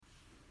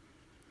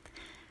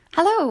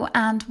Hello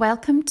and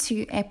welcome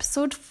to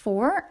episode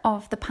 4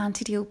 of the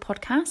Pantydeal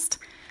podcast.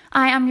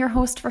 I am your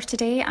host for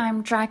today.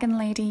 I'm Dragon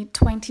Lady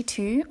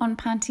 22 on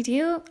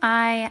Pantydeal.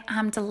 I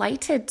am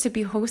delighted to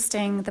be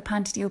hosting the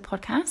Pantydeal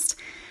podcast.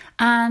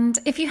 And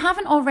if you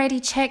haven't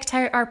already checked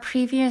out our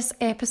previous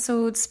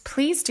episodes,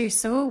 please do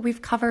so.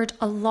 We've covered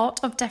a lot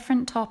of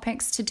different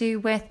topics to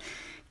do with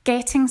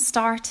getting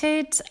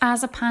started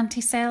as a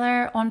panty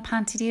seller on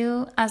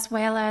Pantydeal, as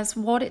well as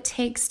what it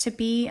takes to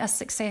be a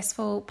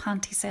successful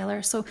panty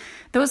seller. So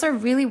those are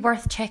really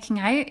worth checking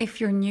out if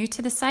you're new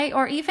to the site,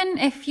 or even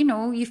if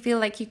you feel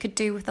like you could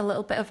do with a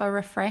little bit of a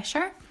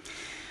refresher.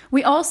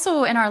 We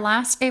also, in our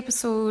last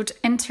episode,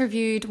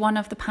 interviewed one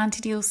of the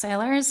Pantydeal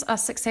sellers, a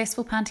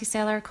successful panty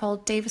seller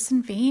called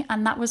Davison V,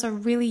 and that was a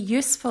really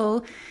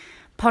useful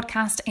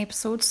podcast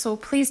episode. So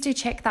please do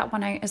check that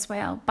one out as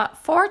well. But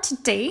for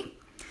today,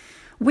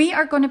 we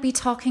are going to be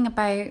talking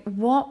about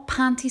what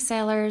panty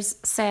sellers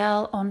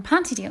sell on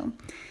Pantydeal.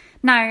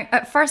 Now,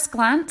 at first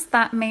glance,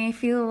 that may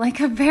feel like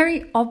a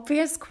very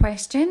obvious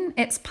question.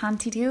 It's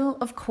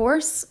Pantydeal, of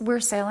course, we're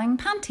selling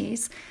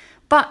panties.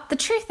 But the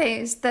truth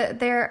is that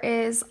there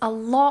is a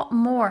lot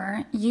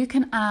more you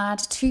can add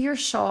to your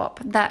shop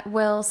that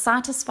will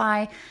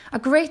satisfy a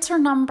greater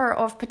number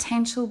of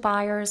potential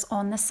buyers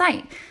on the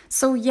site.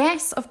 So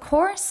yes, of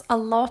course, a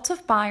lot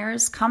of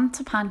buyers come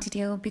to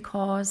Pantydeal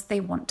because they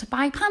want to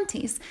buy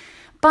panties.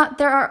 But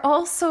there are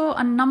also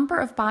a number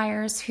of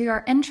buyers who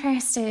are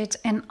interested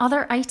in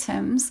other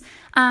items.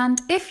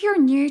 And if you're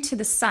new to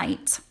the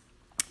site,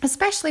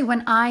 especially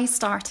when I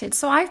started,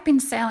 so I've been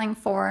selling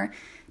for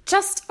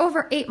just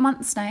over 8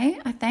 months now,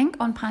 I think,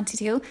 on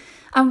Pantydeal.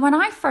 And when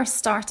I first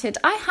started,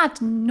 I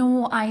had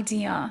no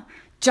idea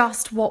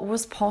just what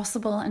was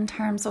possible in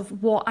terms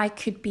of what I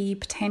could be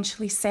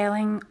potentially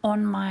selling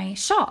on my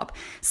shop.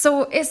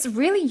 So it's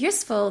really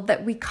useful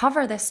that we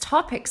cover this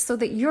topic so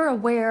that you're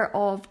aware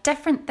of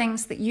different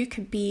things that you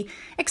could be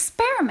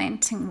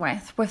experimenting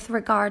with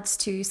regards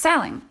to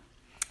selling.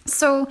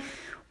 So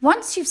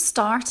once you've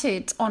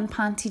started on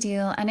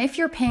Pantydeal, and if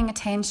you're paying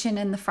attention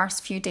in the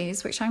first few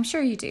days, which I'm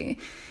sure you do,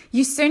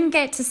 you soon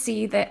get to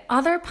see that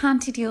other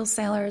Pantydeal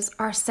sellers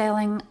are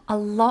selling a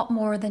lot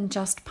more than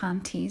just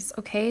panties,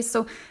 okay?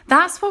 So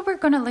that's what we're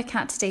going to look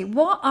at today.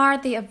 What are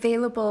the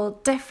available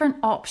different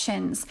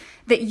options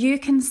that you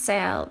can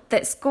sell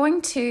that's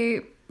going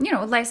to,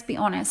 let's be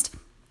honest,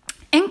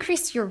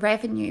 increase your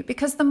revenue,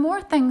 because the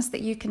more things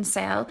that you can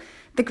sell,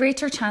 the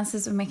greater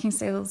chances of making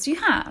sales you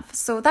have.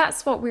 So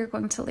that's what we're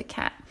going to look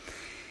at.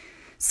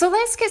 So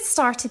let's get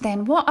started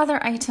then. What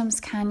other items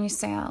can you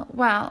sell?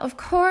 Well, of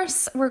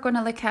course, we're going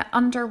to look at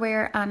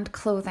underwear and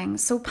clothing.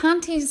 So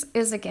panties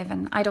is a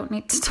given. I don't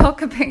need to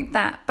talk about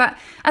that. But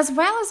as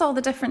well as all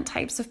the different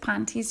types of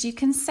panties, you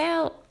can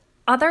sell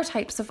other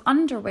types of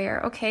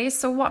underwear. Okay,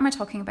 so what am I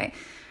talking about?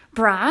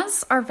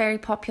 Bras are very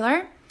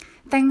popular.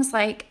 Things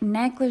like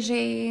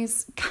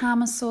negligees,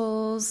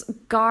 camisoles,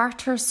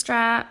 garter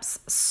straps,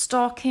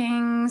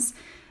 stockings,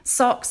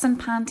 socks and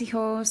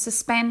pantyhose,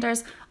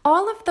 suspenders,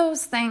 all of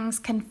those things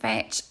can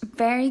fetch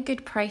very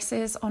good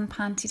prices on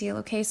Pantydeal,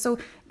 okay? So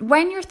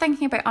when you're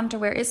thinking about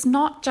underwear, it's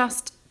not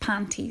just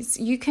panties.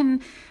 You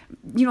can,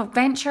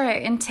 venture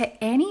out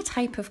into any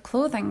type of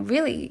clothing,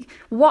 really.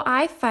 What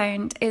I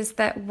found is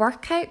that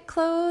workout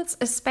clothes,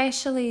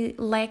 especially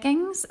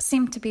leggings,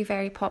 seem to be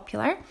very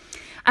popular,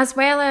 as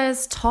well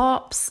as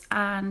tops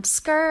and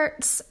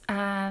skirts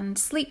and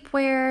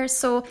sleepwear.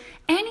 So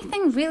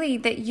anything really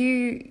that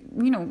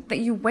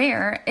you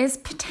wear is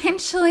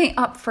potentially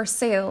up for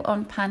sale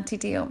on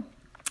Pantydeal.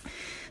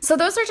 So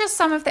those are just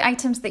some of the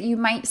items that you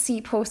might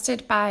see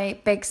posted by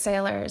big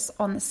sellers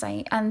on the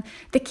site. And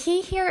the key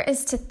here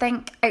is to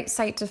think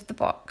outside of the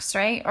box,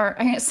 right? Or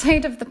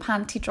outside of the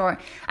panty drawer,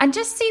 and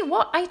just see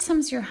what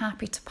items you're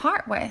happy to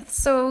part with.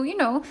 So,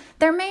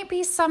 there may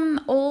be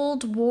some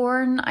old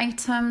worn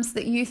items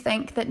that you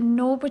think that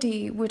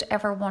nobody would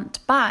ever want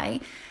to buy.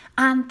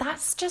 And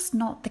that's just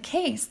not the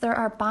case. There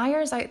are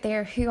buyers out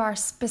there who are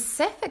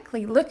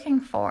specifically looking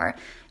for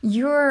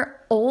your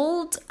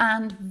old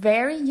and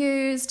very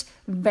used,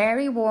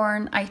 very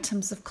worn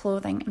items of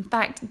clothing. In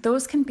fact,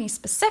 those can be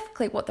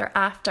specifically what they're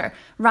after,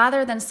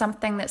 rather than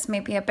something that's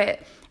maybe a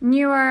bit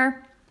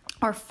newer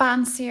or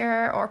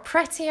fancier or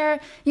prettier,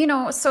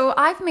 so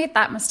I've made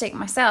that mistake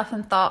myself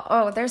and thought,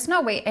 oh, there's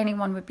no way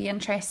anyone would be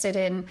interested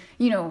in,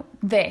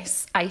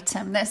 this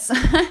item, this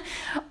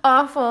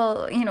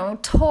awful,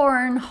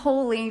 torn,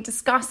 holy,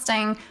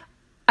 disgusting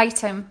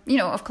item,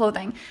 of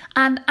clothing.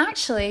 And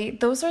actually,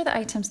 those are the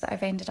items that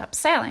I've ended up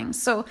selling.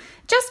 So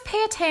just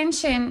pay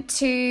attention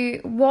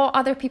to what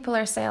other people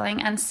are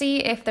selling and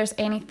see if there's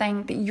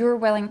anything that you're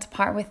willing to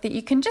part with that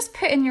you can just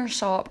put in your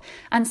shop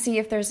and see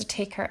if there's a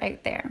taker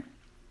out there.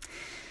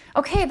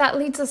 Okay, that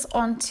leads us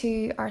on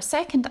to our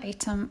second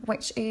item,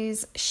 which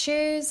is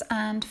shoes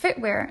and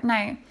footwear.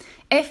 Now,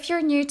 if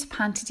you're new to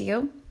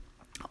Pantydeal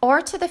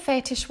or to the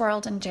fetish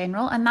world in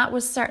general, and that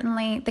was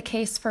certainly the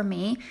case for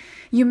me,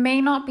 you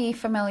may not be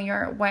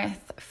familiar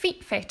with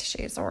feet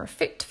fetishes or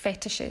foot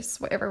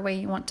fetishes, whatever way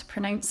you want to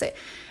pronounce it.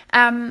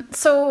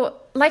 So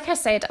like I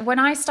said, when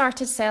I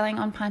started selling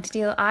on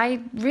Pantydeal,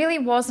 I really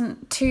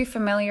wasn't too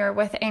familiar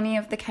with any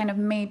of the kind of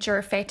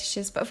major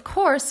fetishes. But of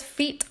course,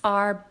 feet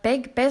are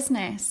big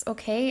business,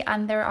 okay?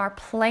 And there are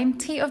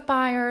plenty of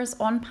buyers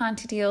on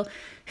Pantydeal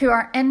who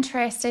are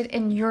interested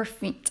in your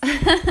feet.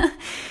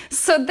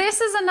 So this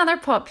is another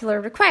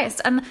popular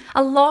request. And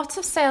a lot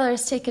of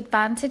sellers take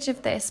advantage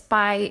of this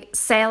by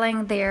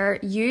selling their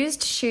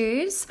used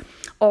shoes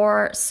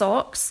or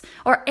socks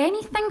or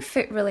anything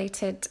foot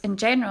related in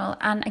general.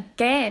 And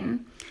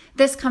again,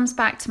 this comes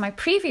back to my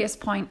previous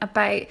point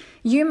about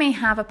you may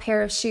have a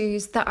pair of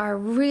shoes that are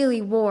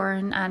really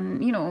worn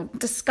and,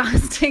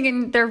 disgusting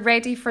and they're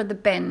ready for the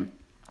bin.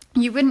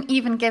 You wouldn't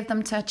even give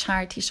them to a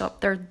charity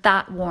shop. They're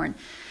that worn.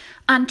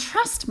 And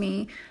trust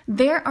me,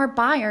 there are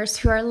buyers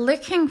who are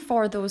looking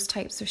for those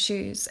types of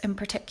shoes in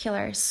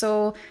particular.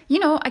 So,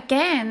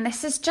 again,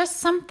 this is just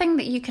something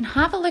that you can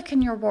have a look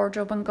in your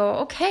wardrobe and go,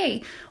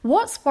 okay,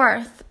 what's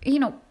worth,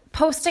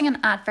 posting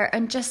an advert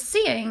and just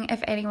seeing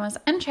if anyone's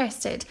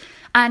interested.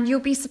 And you'll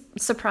be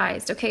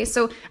surprised, okay?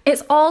 So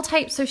it's all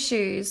types of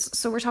shoes.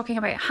 So we're talking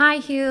about high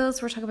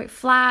heels, we're talking about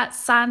flats,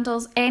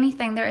 sandals,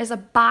 anything. There is a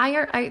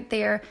buyer out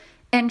there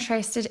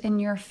interested in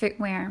your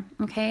footwear,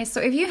 okay?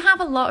 So if you have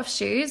a lot of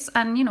shoes,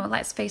 and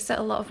let's face it,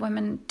 a lot of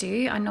women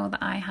do. I know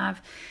that I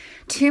have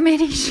too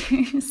many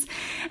shoes.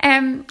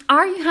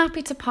 Are you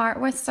happy to part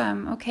with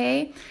some,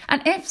 okay?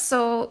 And if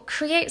so,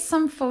 create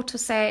some photo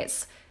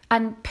sets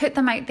and put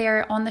them out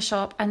there on the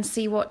shop and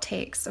see what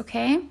takes,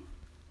 okay?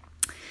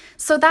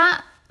 So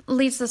that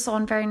leads us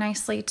on very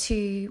nicely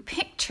to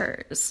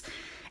pictures.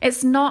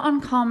 It's not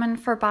uncommon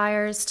for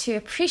buyers to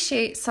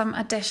appreciate some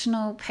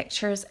additional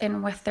pictures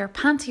in with their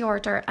panty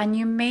order, and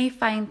you may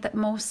find that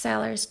most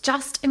sellers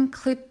just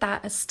include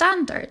that as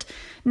standard.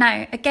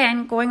 Now,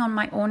 again, going on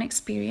my own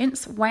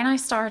experience, when I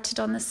started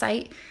on the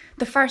site,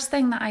 the first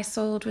thing that I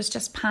sold was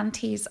just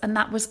panties, and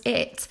that was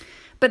it.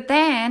 But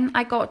then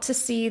I got to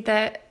see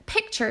that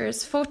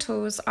pictures,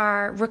 photos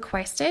are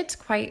requested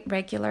quite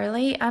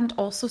regularly and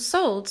also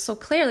sold. So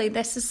clearly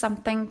this is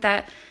something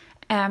that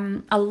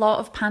a lot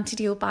of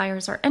Pantydeal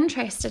buyers are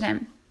interested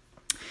in.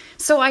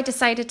 So I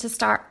decided to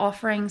start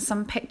offering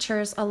some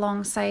pictures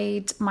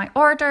alongside my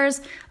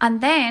orders and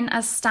then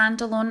as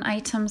standalone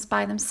items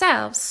by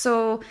themselves.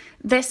 So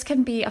this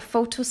can be a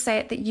photo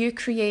set that you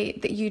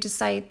create that you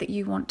decide that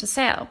you want to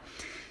sell.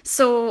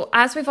 So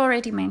as we've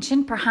already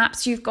mentioned,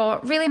 perhaps you've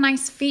got really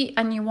nice feet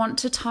and you want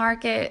to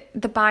target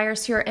the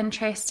buyers who are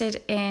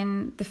interested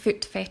in the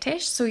foot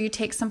fetish. So you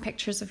take some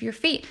pictures of your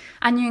feet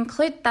and you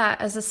include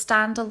that as a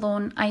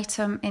standalone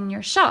item in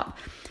your shop.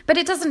 But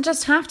it doesn't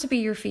just have to be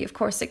your feet, of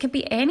course. It could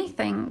be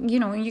anything.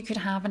 You could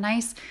have a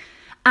nice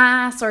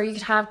ass, or you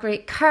could have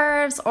great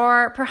curves,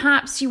 or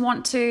perhaps you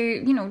want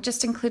to,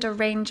 just include a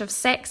range of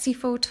sexy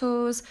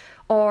photos,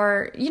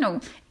 or,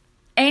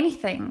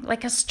 anything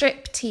like a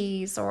strip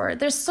tease, or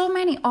there's so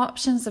many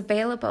options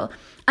available,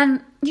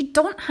 and you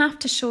don't have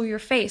to show your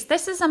face.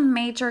 This is a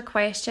major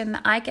question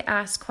that I get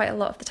asked quite a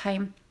lot of the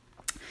time.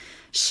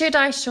 Should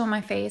I show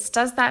my face?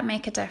 Does that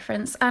make a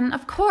difference? And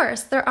of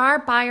course, there are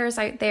buyers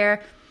out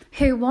there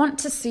who want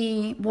to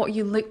see what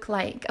you look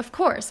like. Of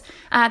course,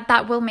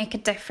 that will make a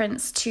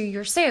difference to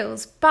your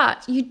sales,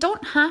 but you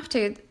don't have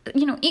to.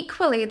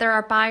 Equally, there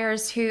are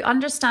buyers who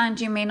understand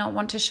you may not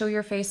want to show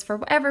your face for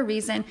whatever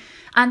reason,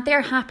 and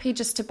they're happy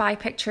just to buy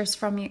pictures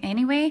from you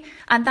anyway,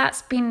 and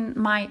that's been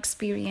my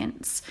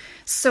experience.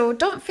 So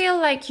don't feel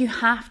like you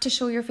have to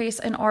show your face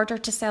in order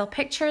to sell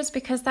pictures,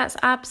 because that's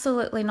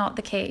absolutely not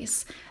the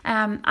case.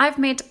 I've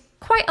made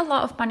quite a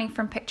lot of money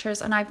from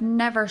pictures and I've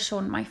never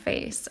shown my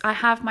face. I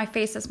have my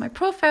face as my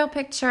profile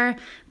picture,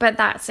 but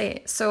that's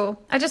it. So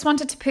I just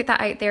wanted to put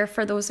that out there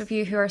for those of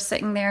you who are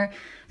sitting there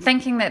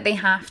thinking that they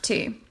have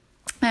to.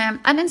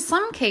 And in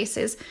some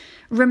cases,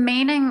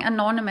 remaining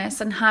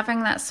anonymous and having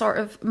that sort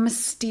of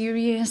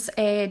mysterious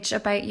edge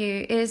about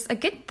you is a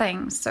good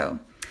thing. So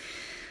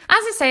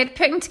as I said,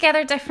 putting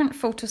together different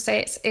photo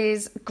sets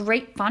is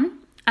great fun.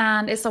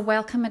 And it's a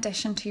welcome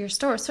addition to your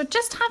store. So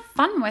just have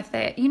fun with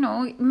it.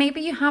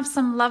 Maybe you have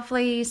some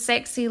lovely,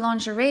 sexy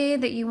lingerie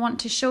that you want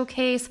to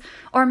showcase,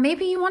 or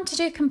maybe you want to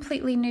do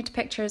completely nude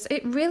pictures.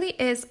 It really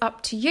is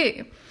up to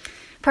you.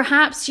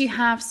 Perhaps you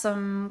have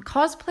some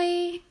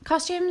cosplay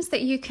costumes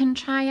that you can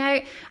try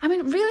out. I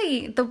mean,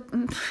 really,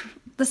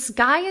 the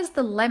sky is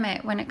the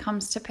limit when it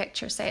comes to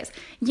picture sets.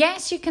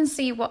 Yes, you can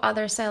see what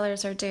other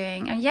sellers are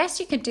doing. And yes,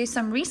 you could do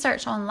some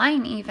research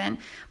online even.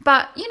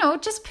 But,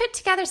 just put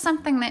together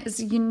something that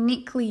is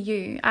uniquely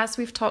you, as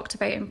we've talked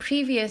about in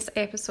previous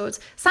episodes.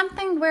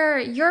 Something where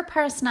your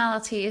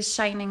personality is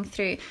shining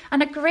through.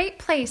 And a great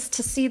place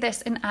to see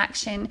this in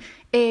action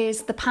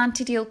is the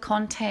Pantydeal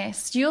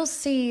contest. You'll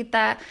see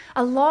that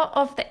a lot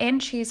of the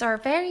entries are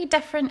very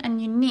different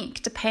and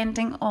unique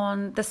depending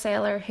on the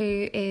seller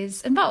who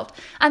is involved.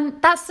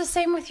 And that's the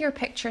same with your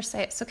picture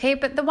sets, okay?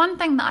 But the one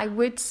thing that I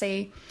would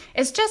say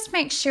is just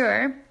make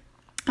sure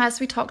as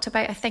we talked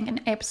about, I think in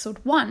episode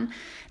 1,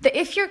 that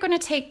if you're going to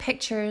take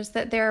pictures,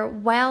 that they're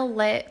well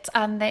lit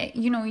and that,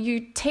 you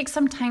take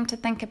some time to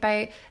think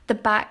about the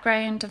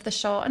background of the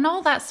shot and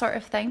all that sort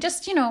of thing.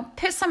 Just,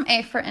 put some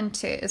effort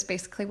into it is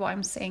basically what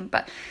I'm saying.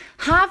 But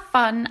have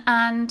fun.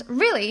 And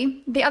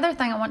really, the other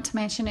thing I want to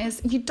mention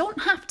is you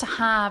don't have to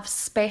have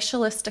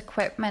specialist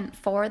equipment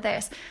for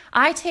this.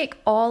 I take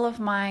all of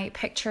my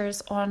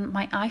pictures on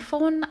my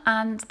iPhone,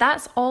 and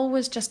that's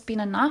always just been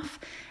enough.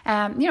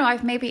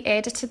 I've maybe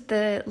edited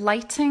the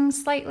lighting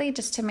slightly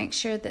just to make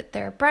sure that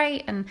they're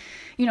bright and,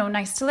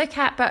 nice to look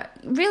at. But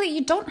really,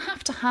 you don't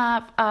have to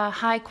have a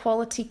high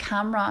quality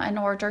camera in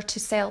order to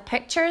sell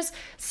pictures.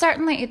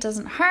 Certainly, it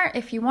doesn't hurt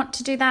if you want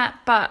to do that.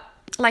 But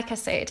like I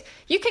said,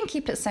 you can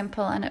keep it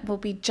simple and it will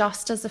be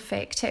just as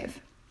effective.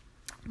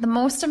 The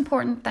most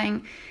important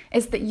thing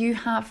is that you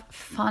have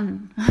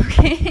fun,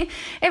 okay?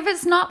 If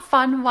it's not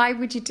fun, why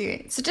would you do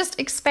it? So just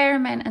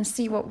experiment and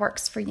see what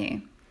works for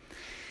you.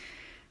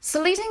 So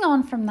leading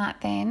on from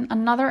that then,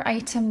 another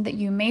item that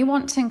you may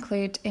want to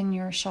include in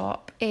your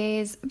shop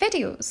is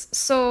videos.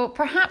 So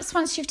perhaps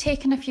once you've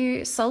taken a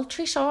few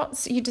sultry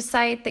shots, you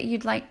decide that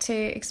you'd like to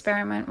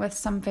experiment with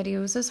some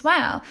videos as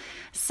well.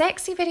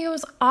 Sexy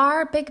videos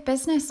are big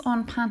business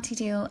on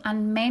Pantydeal,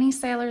 and many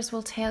sellers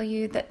will tell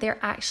you that they're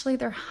actually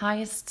their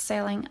highest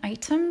selling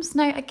items.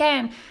 Now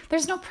again,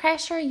 there's no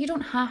pressure. You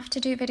don't have to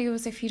do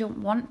videos if you don't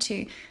want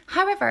to.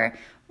 However,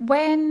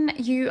 when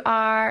you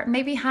are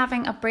maybe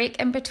having a break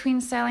in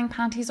between selling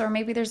panties, or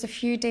maybe there's a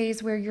few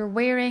days where you're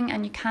wearing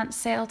and you can't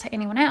sell to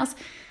anyone else,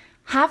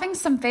 having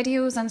some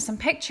videos and some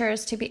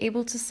pictures to be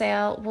able to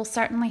sell will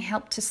certainly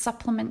help to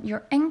supplement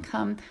your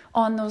income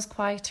on those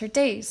quieter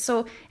days.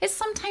 So it's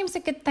sometimes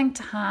a good thing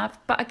to have,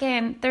 but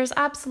again, there's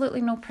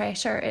absolutely no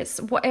pressure. It's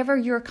whatever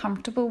you're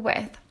comfortable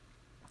with.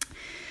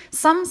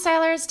 Some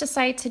sellers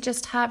decide to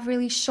just have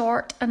really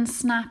short and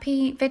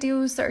snappy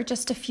videos that are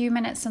just a few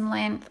minutes in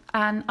length,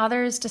 and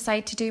others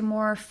decide to do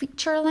more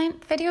feature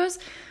length videos,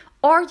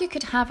 or you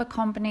could have a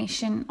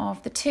combination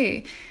of the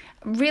two.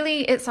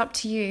 Really, it's up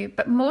to you,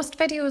 but most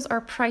videos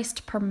are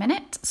priced per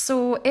minute.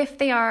 So if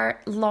they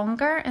are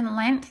longer in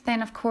length,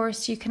 then of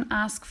course you can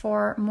ask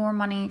for more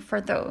money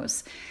for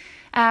those.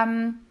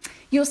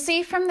 You'll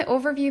see from the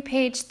overview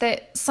page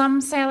that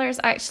some sellers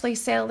actually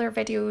sell their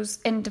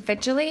videos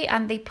individually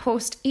and they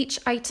post each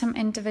item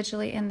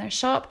individually in their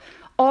shop,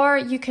 or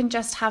you can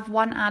just have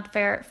one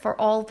advert for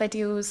all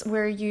videos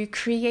where you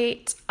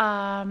create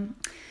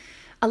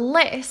a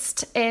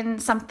list in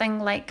something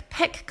like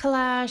Pic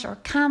Collage or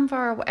Canva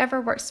or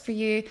whatever works for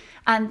you,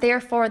 and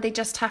therefore they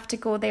just have to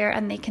go there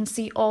and they can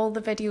see all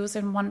the videos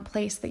in one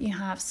place that you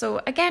have.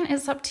 So again,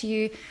 it's up to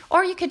you,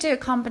 or you could do a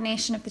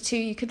combination of the two.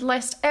 You could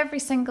list every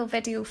single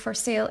video for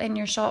sale in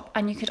your shop,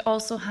 and you could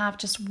also have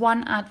just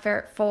one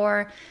advert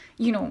for,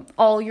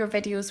 all your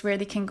videos where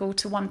they can go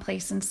to one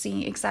place and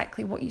see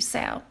exactly what you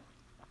sell.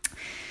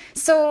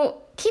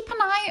 So keep an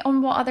eye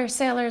on what other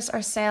sellers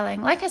are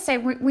selling. Like I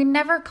said, we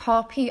never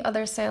copy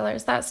other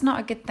sellers. That's not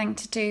a good thing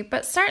to do.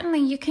 But certainly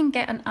you can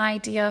get an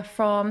idea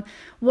from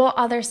what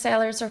other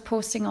sellers are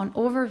posting on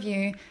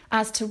overview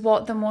as to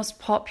what the most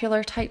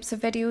popular types of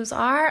videos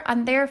are.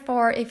 And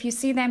therefore, if you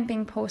see them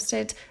being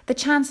posted, the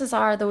chances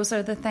are those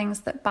are the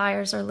things that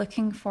buyers are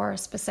looking for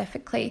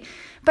specifically.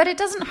 But it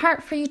doesn't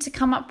hurt for you to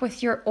come up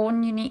with your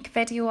own unique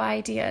video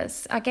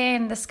ideas.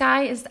 Again, the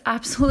sky is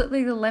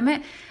absolutely the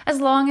limit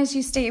as long as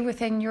you stay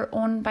within your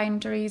own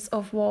boundaries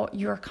of what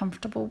you're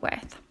comfortable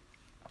with.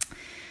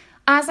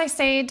 As I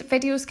said,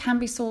 videos can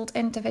be sold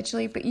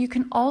individually, but you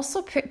can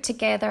also put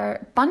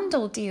together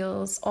bundle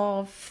deals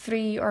of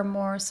 3 or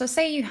more. So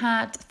say you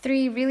had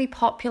 3 really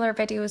popular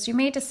videos, you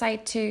may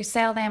decide to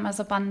sell them as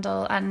a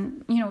bundle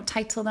and,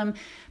 title them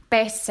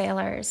best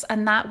sellers,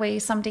 and that way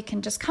somebody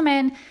can just come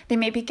in, they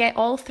maybe get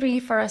all 3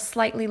 for a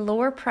slightly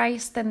lower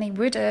price than they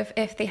would have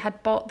if they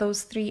had bought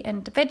those 3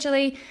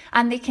 individually,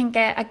 and they can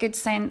get a good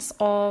sense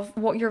of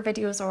what your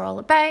videos are all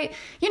about,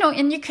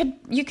 and you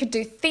could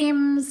do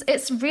themes.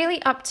 It's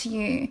really up to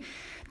you.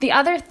 The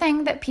other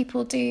thing that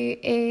people do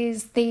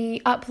is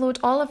they upload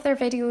all of their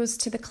videos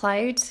to the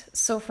cloud.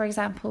 So for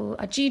example,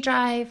 a G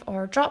Drive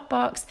or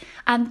Dropbox,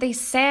 and they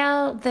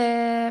sell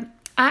the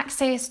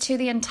access to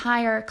the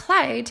entire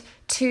cloud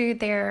to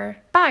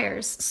their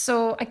buyers.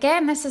 So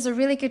again, this is a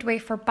really good way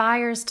for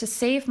buyers to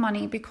save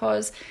money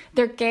because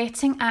they're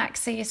getting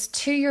access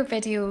to your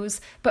videos,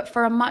 but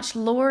for a much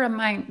lower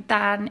amount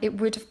than it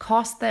would have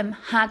cost them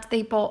had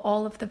they bought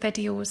all of the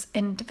videos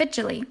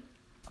individually.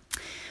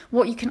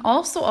 What you can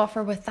also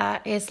offer with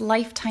that is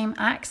lifetime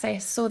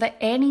access, so that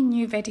any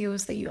new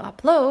videos that you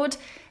upload,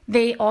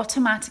 they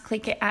automatically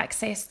get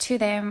access to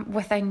them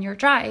within your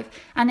drive.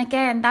 And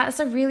again, that is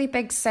a really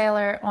big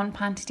seller on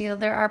Pantydeal.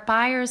 There are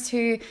buyers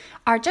who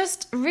are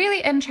just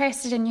really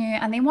interested in you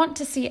and they want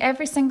to see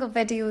every single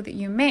video that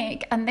you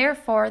make, and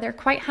therefore they're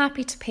quite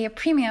happy to pay a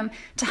premium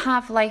to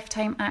have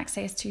lifetime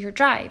access to your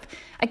drive.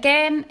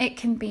 Again, it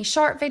can be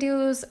short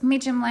videos,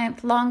 medium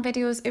length, long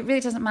videos, it really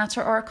doesn't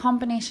matter, or a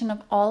combination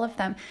of all of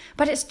them.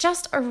 But it's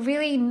just a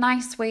really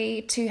nice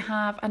way to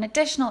have an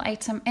additional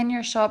item in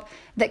your shop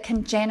that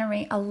can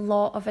generate a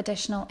lot of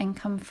additional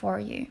income for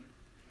you.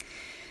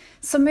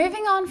 So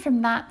moving on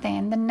from that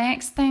then, the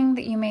next thing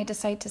that you may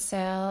decide to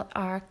sell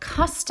are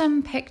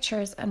custom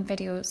pictures and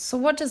videos. So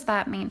what does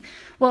that mean?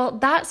 Well,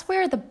 that's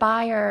where the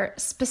buyer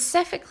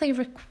specifically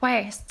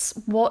requests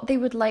what they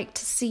would like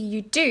to see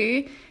you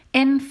do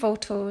in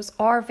photos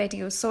or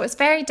videos. So it's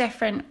very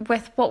different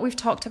with what we've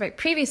talked about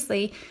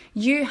previously.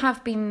 You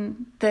have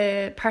been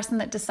the person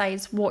that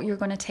decides what you're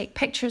going to take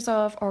pictures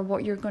of or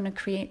what you're going to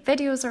create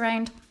videos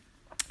around.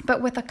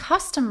 But with a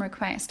custom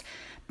request,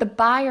 the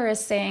buyer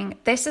is saying,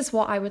 this is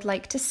what I would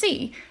like to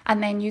see.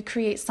 And then you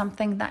create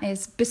something that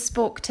is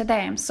bespoke to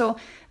them. So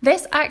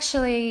this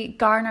actually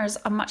garners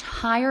a much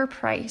higher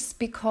price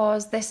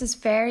because this is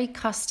very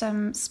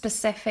custom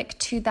specific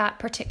to that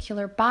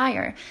particular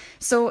buyer.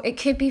 So it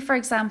could be, for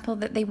example,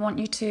 that they want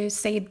you to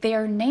say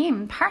their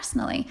name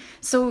personally.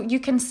 So you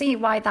can see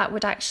why that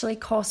would actually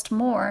cost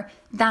more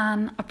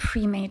than a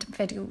pre-made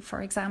video,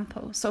 for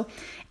example. So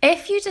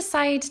if you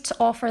decide to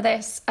offer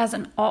this as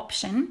an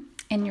option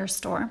in your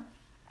store,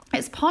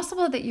 it's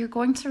possible that you're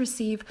going to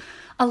receive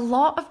a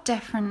lot of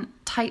different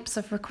types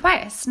of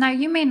requests. Now,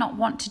 you may not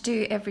want to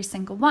do every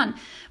single one,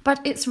 but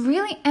it's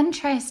really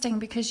interesting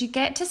because you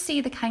get to see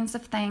the kinds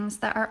of things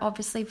that are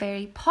obviously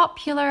very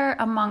popular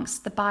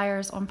amongst the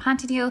buyers on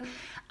Pantydeal.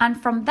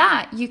 And from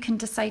that, you can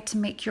decide to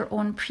make your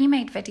own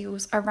pre-made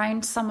videos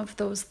around some of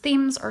those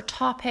themes or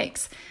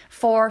topics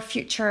for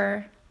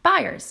future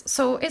buyers.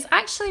 So it's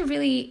actually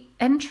really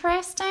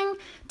interesting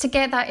to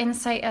get that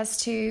insight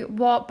as to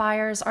what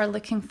buyers are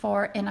looking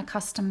for in a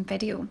custom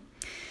video.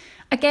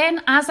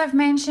 Again, as I've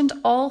mentioned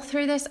all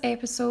through this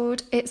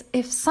episode, it's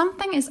if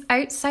something is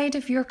outside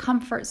of your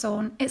comfort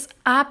zone, it's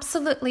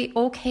absolutely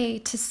okay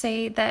to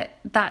say that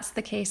that's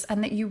the case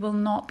and that you will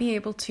not be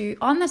able to,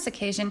 on this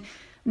occasion,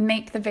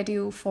 make the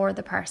video for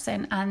the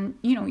person. And,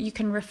 you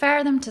can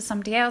refer them to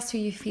somebody else who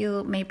you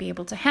feel may be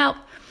able to help,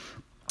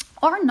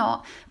 or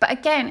not. But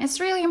again,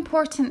 it's really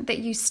important that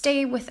you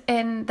stay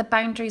within the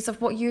boundaries of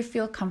what you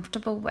feel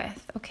comfortable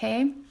with,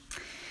 okay?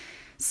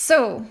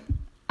 So,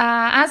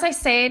 as I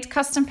said,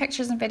 custom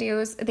pictures and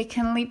videos, they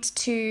can lead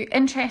to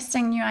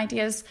interesting new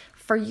ideas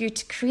for you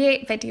to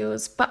create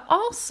videos, but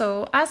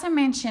also, as I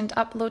mentioned,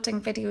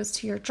 uploading videos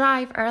to your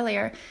drive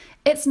earlier,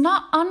 it's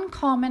not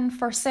uncommon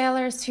for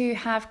sellers who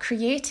have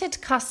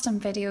created custom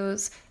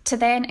videos to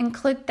then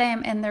include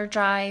them in their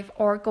drive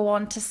or go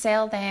on to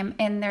sell them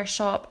in their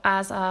shop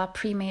as a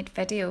pre-made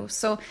video.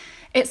 So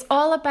it's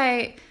all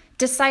about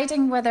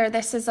deciding whether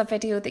this is a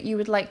video that you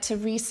would like to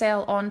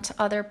resell on to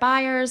other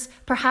buyers.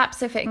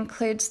 Perhaps if it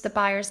includes the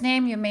buyer's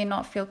name, you may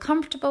not feel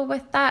comfortable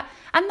with that,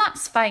 and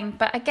that's fine.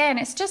 But again,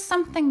 it's just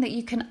something that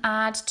you can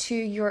add to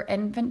your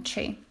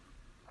inventory.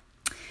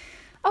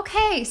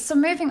 Okay, so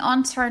moving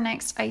on to our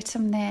next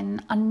item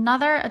then,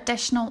 another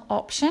additional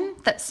option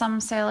that some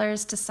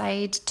sellers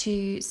decide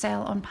to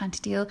sell on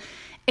Pantydeal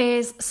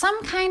is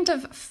some kind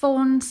of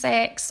phone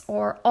sex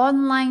or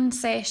online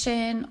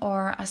session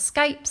or a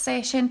Skype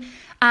session.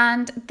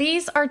 And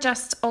these are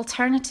just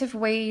alternative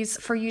ways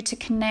for you to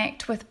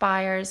connect with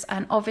buyers.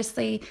 And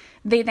obviously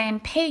they then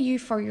pay you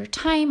for your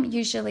time.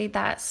 Usually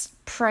that's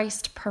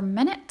priced per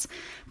minute.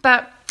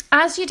 But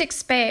as you'd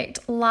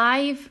expect,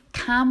 live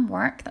cam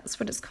work, that's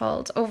what it's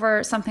called,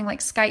 over something like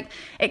Skype,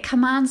 it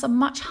commands a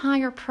much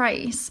higher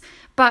price.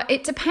 But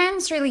it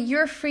depends really.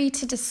 You're free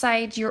to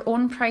decide your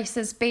own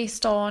prices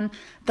based on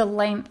the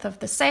length of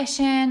the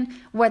session,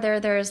 whether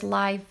there's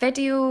live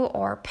video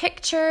or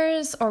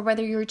pictures, or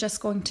whether you're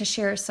just going to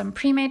share some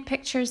pre-made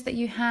pictures that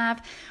you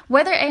have,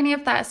 whether any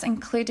of that's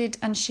included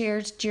and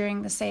shared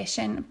during the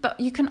session. But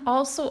you can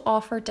also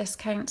offer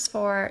discounts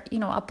for,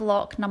 a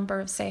block number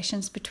of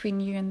sessions between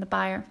you and the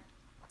buyer.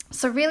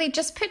 So really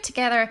just put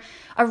together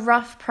a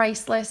rough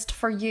price list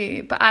for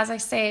you. But as I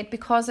said,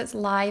 because it's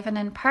live and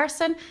in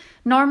person,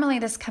 normally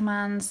this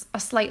commands a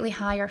slightly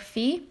higher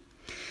fee.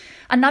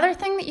 Another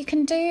thing that you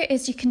can do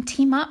is you can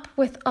team up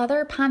with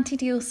other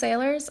Pantydeal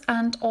sellers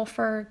and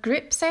offer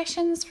group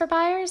sessions for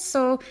buyers.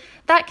 So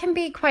that can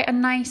be quite a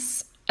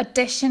nice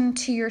addition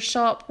to your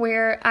shop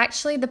where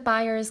actually the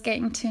buyer is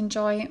getting to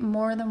enjoy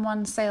more than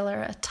one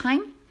seller at a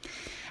time.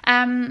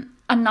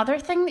 Another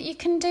thing that you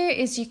can do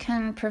is you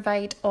can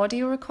provide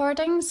audio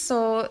recordings.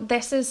 So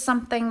this is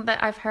something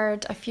that I've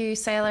heard a few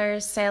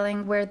sellers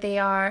selling where they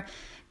are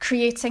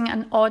creating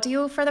an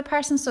audio for the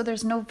person. So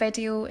there's no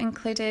video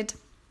included.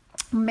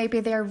 Maybe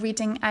they're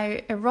reading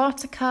out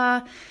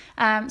erotica.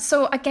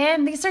 So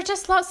again, these are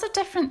just lots of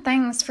different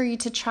things for you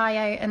to try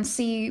out and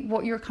see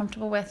what you're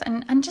comfortable with,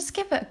 and just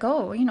give it a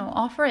go,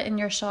 offer it in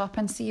your shop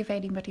and see if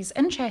anybody's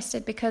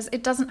interested, because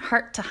it doesn't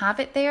hurt to have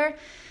it there.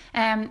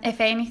 If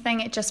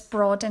anything, it just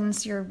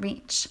broadens your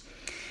reach.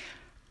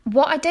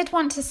 What I did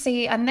want to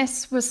say, and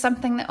this was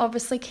something that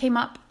obviously came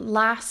up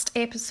last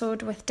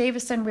episode with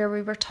Davison, where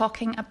we were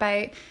talking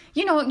about,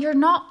 you're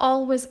not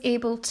always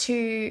able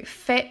to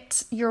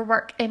fit your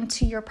work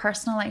into your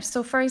personal life.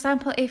 So for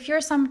example, if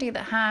you're somebody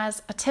that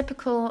has a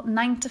typical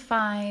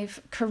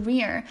 9-to-5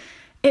 career,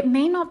 it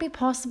may not be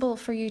possible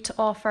for you to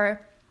offer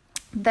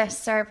this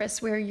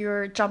service where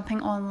you're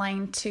jumping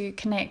online to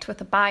connect with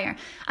a buyer,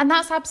 and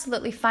that's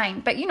absolutely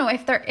fine. But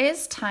if there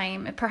is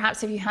time,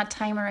 perhaps if you had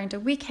time around a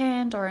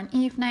weekend or an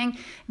evening,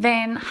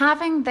 then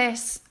having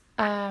this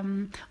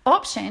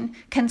option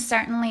can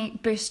certainly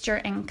boost your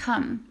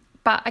income.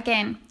 But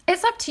again,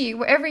 it's up to you,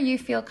 whatever you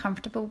feel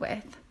comfortable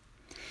with.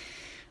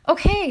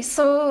 Okay,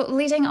 so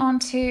leading on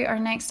to our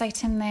next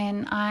item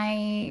then,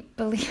 I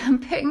believe I'm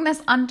putting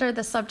this under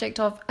the subject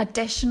of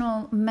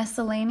additional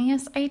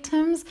miscellaneous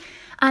items.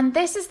 And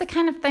this is the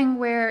kind of thing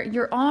where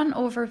you're on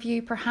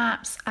overview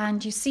perhaps,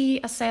 and you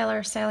see a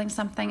seller selling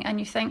something and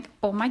you think,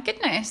 oh my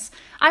goodness,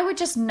 I would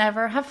just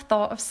never have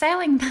thought of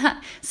selling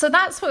that. So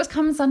that's what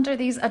comes under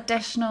these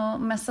additional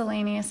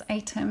miscellaneous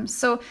items.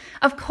 So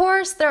of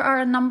course there are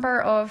a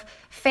number of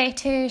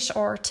fetish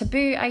or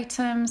taboo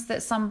items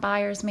that some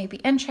buyers may be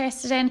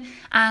interested in,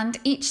 and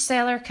each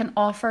seller can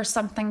offer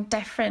something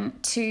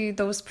different to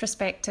those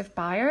prospective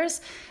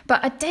buyers.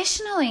 But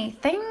additionally,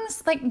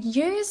 things like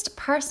used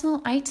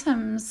personal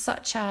items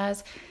such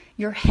as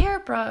your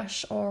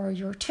hairbrush or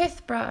your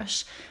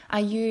toothbrush, a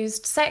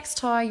used sex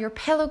toy, your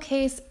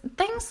pillowcase,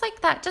 things like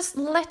that, just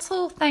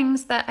little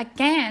things that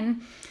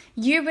again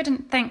you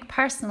wouldn't think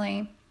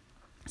personally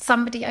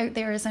somebody out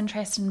there is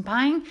interested in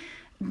buying.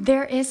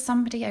 There is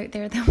somebody out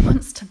there that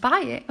wants to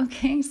buy it,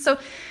 okay? So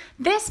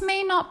this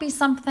may not be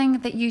something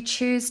that you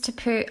choose to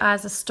put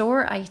as a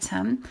store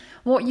item.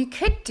 What you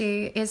could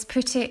do is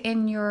put it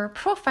in your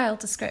profile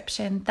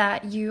description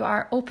that you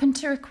are open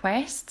to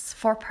requests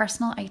for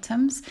personal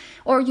items,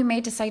 or you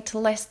may decide to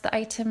list the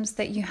items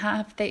that you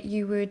have that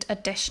you would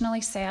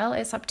additionally sell.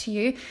 It's up to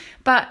you,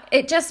 but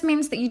it just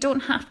means that you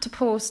don't have to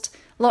post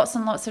lots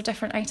and lots of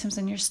different items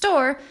in your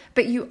store,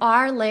 but you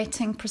are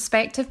letting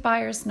prospective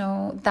buyers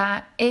know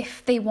that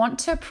if they want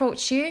to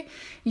approach you,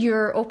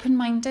 you're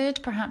open-minded,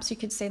 perhaps you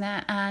could say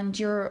that, and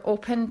you're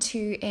open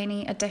to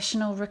any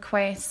additional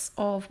requests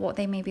of what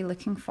they may be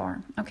looking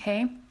for,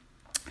 okay?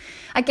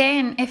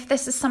 Again, if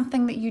this is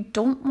something that you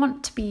don't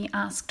want to be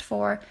asked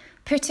for,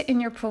 put it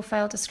in your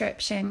profile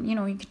description.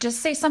 You could just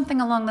say something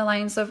along the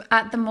lines of,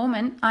 at the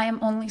moment, I am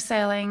only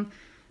selling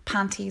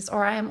panties,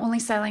 or I am only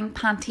selling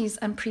panties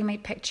and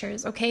pre-made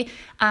pictures, okay?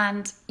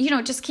 And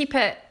just keep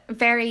it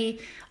very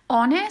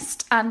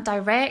honest and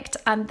direct,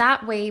 and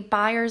that way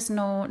buyers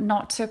know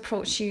not to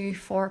approach you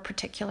for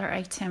particular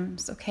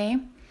items, okay?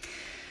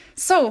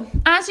 So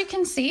as you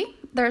can see,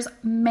 there's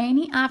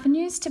many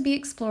avenues to be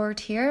explored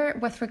here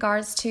with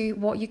regards to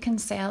what you can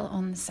sell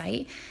on the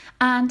site.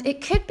 And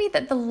it could be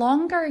that the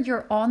longer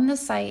you're on the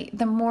site,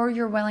 the more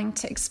you're willing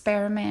to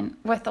experiment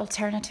with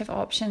alternative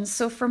options.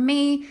 So for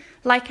me,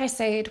 like I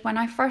said, when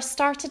I first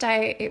started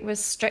out, it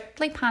was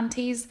strictly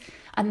panties.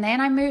 And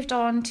then I moved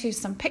on to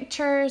some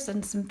pictures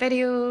and some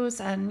videos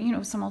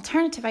and, some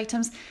alternative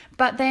items.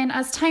 But then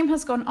as time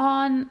has gone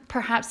on,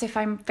 perhaps if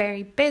I'm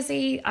very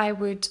busy, I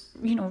would,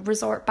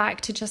 resort back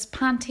to just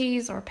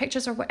panties or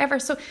pictures or whatever.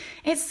 So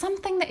it's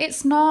something that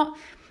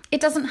it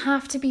doesn't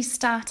have to be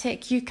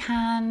static. You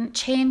can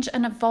change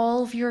and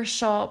evolve your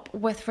shop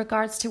with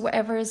regards to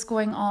whatever is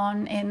going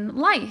on in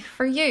life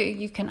for you.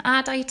 You can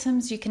add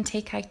items, you can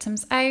take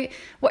items out,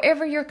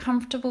 whatever you're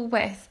comfortable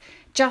with.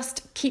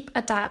 Just keep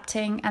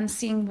adapting and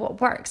seeing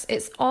what works.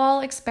 It's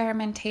all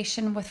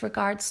experimentation with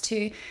regards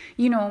to,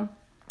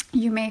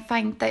 you may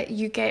find that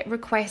you get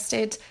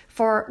requested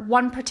for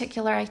one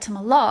particular item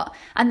a lot,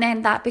 and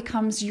then that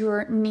becomes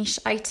your niche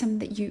item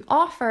that you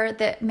offer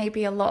that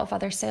maybe a lot of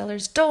other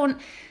sellers don't.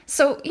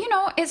 So,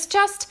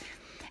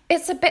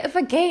 it's a bit of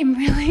a game,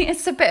 really.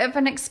 It's a bit of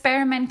an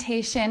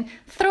experimentation,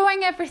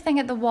 throwing everything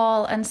at the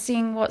wall and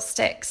seeing what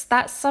sticks.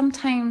 That's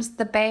sometimes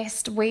the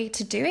best way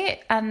to do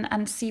it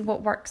and see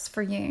what works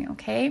for you,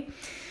 okay?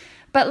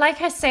 But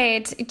like I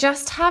said,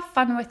 just have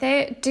fun with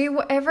it. Do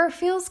whatever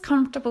feels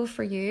comfortable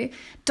for you.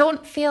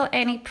 Don't feel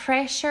any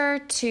pressure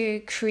to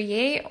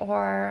create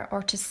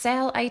or to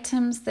sell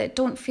items that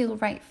don't feel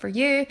right for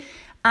you.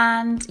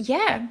 And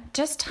yeah,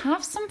 just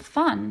have some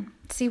fun.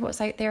 See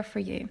what's out there for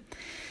you.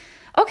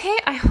 Okay,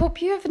 I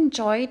hope you have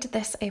enjoyed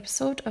this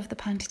episode of the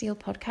Pantydeal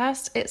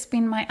podcast. It's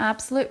been my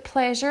absolute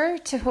pleasure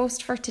to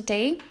host for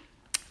today.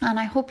 And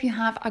I hope you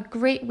have a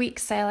great week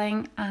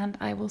selling, and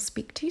I will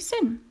speak to you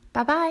soon.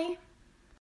 Bye-bye.